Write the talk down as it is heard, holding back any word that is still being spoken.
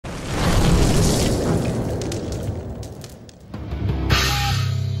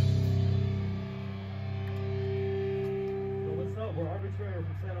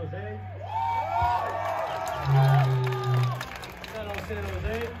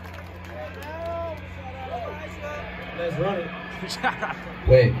Let's run it.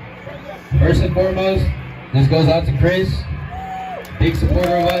 Wait. First and foremost, this goes out to Chris. Big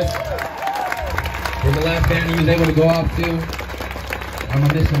supporter of us. For the last band he was able to go off to. I'm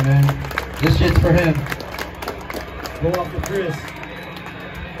gonna miss him, man. This shit's for him. Go off for Chris.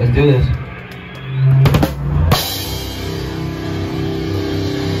 Let's do this.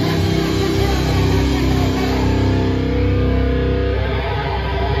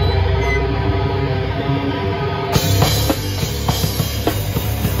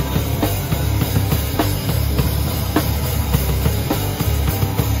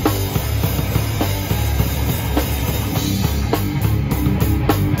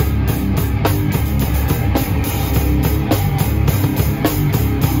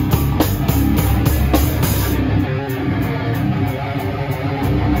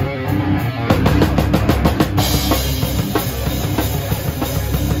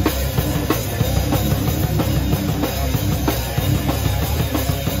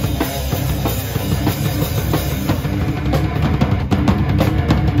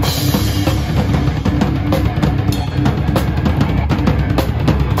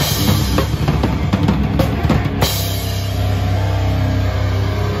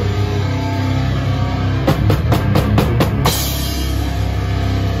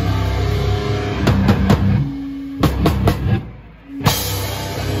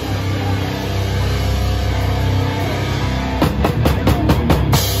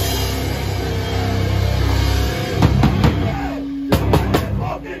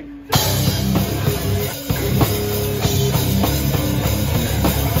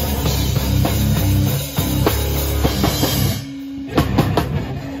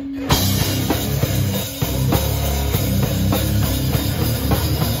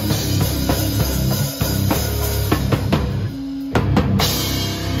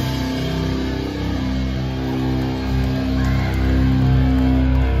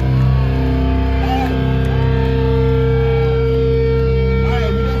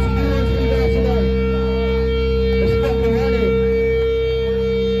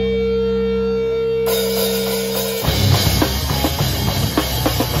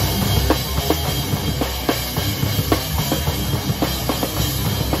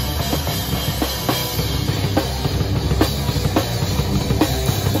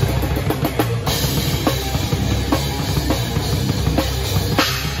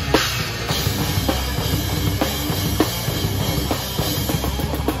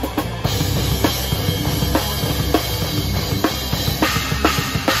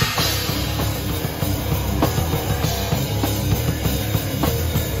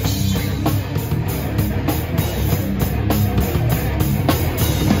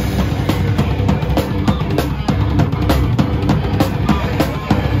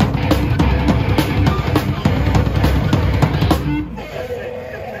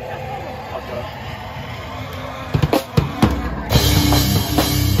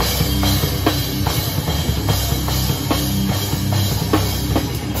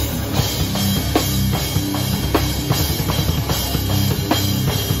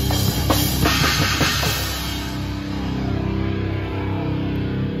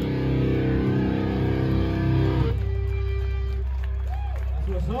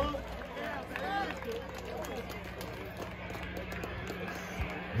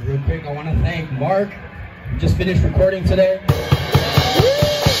 Real quick, I want to thank Mark. We just finished recording today.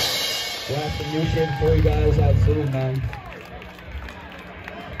 We'll have some new shit for you guys out soon, man.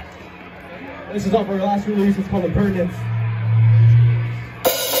 This is off our last release. It's called Impertinence.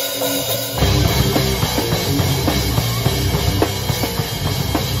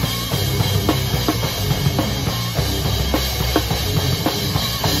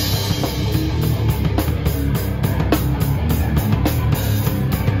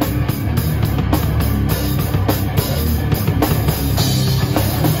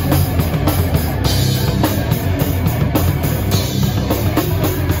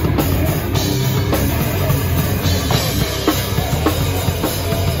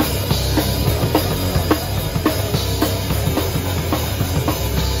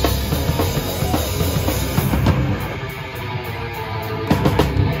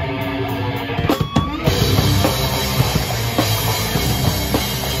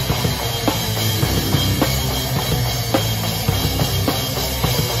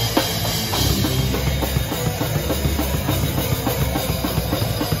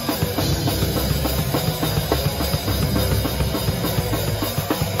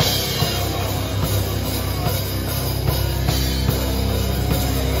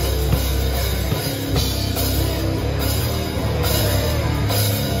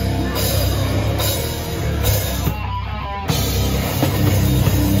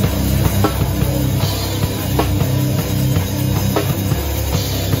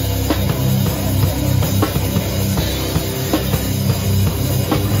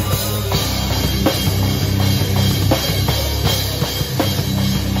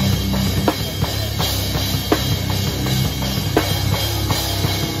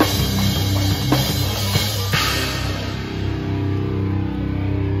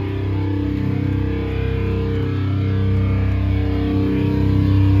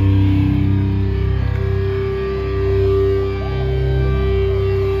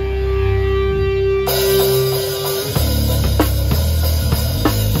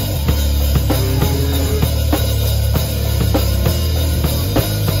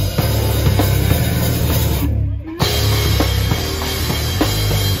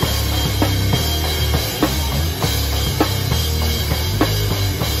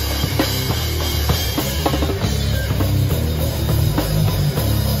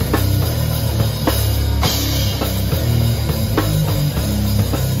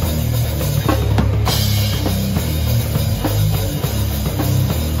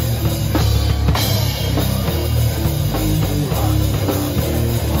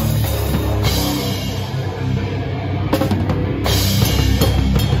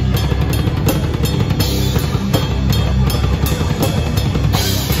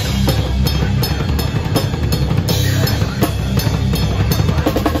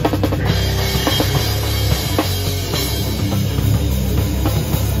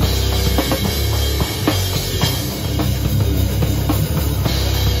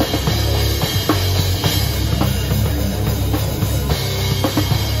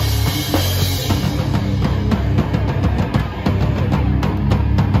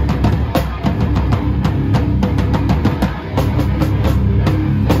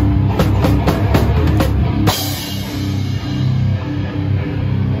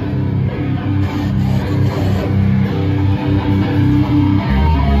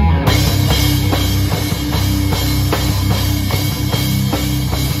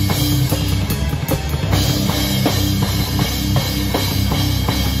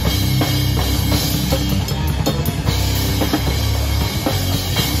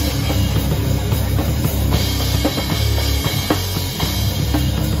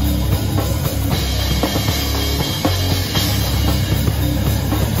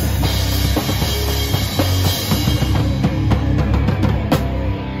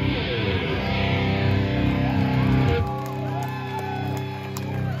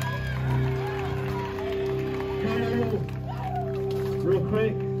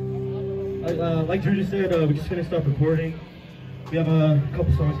 quick. Like Drew just said, we're just gonna start recording. We have a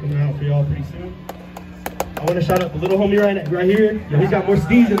couple songs coming out for y'all pretty soon. I want to shout out the little homie right here. Yo, he's got more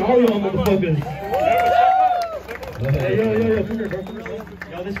steeds than all y'all motherfuckers. Hey, yo, come here, bro.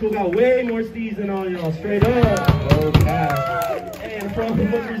 Yo, this fool got way more steeds than all y'all, straight up. Okay. And for all the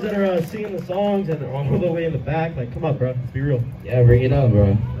bookers that are singing the songs and they're all the way in the back, like, come up, bro. Let's be real. Yeah, bring it up,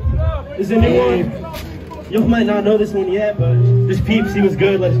 bro. This is a new one. Y'all might not know this one yet, but just peeps, he was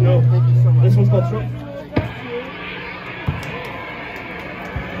good. Let us know. This one's called Trump.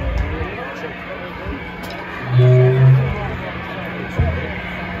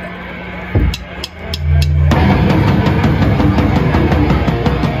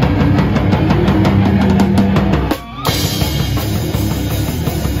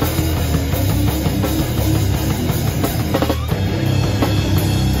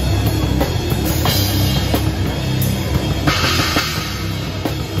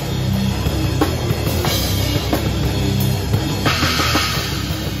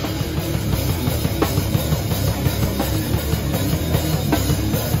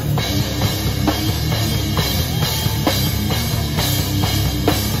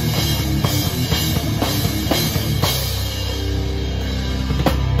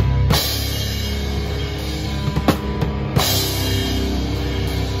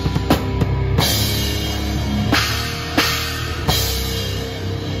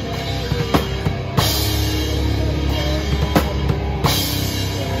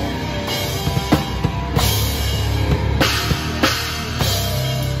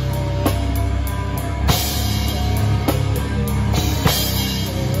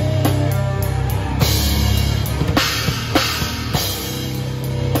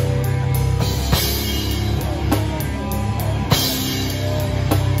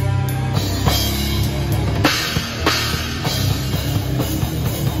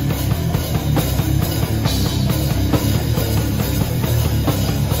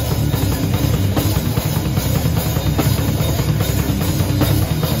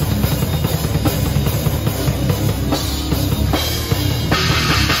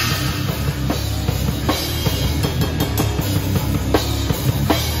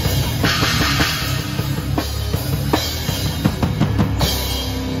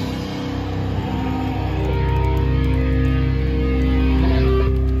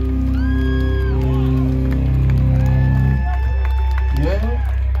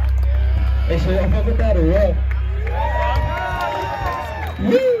 Hey, so y'all fuck with that or what?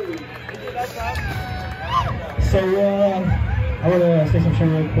 Woo! So, I want to say some shit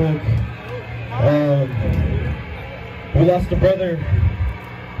real quick. We lost a brother.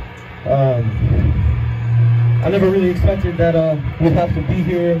 I never really expected that we'd have to be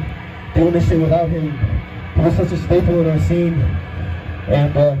here doing this shit without him. He was such a staple in our scene.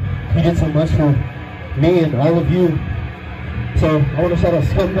 And he did so much for me and all of you. So, I want to shout out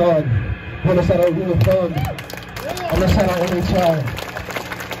Scum Dog. I want to shout out Rule of Thumb. I want to shout out NHL.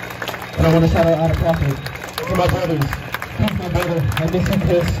 And I want to shout out Out of Pocket. To my brothers. Please, my brother. I miss you,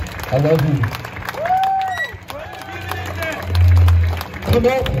 Chris. I love you. Come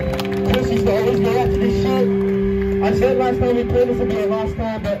up. Chris used to always go after this shit. I said last time we played this would be our last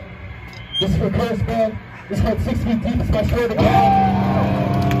time, but this is for Chris, bro. This is called 6 Feet Deep. It's my show to go.